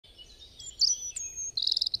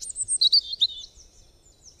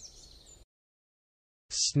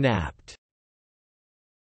snapped,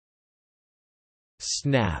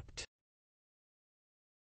 snapped,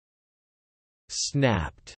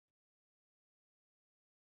 snapped.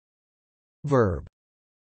 Verb.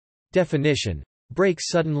 Definition: breaks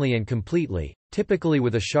suddenly and completely, typically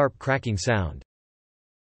with a sharp cracking sound.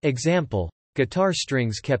 Example: guitar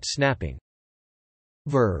strings kept snapping.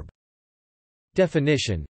 Verb.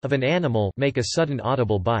 Definition: of an animal make a sudden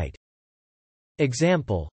audible bite.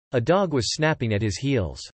 Example: a dog was snapping at his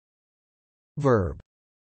heels. Verb.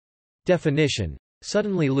 Definition: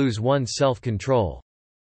 suddenly lose one's self-control.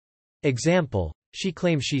 Example: she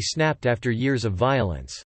claims she snapped after years of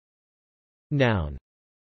violence. Noun.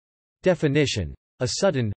 Definition: a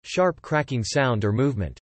sudden, sharp cracking sound or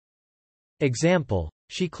movement. Example: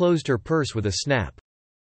 she closed her purse with a snap.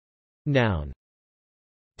 Noun.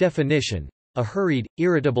 Definition: a hurried,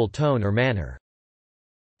 irritable tone or manner.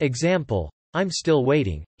 Example: I'm still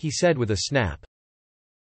waiting, he said with a snap.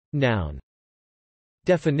 Noun.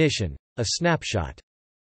 Definition: a snapshot.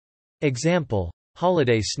 Example: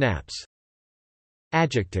 holiday snaps.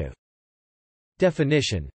 Adjective.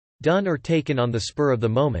 Definition: done or taken on the spur of the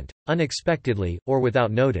moment, unexpectedly, or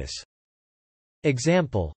without notice.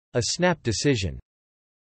 Example: a snap decision.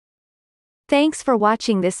 Thanks for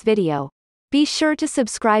watching this video. Be sure to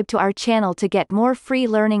subscribe to our channel to get more free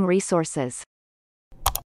learning resources.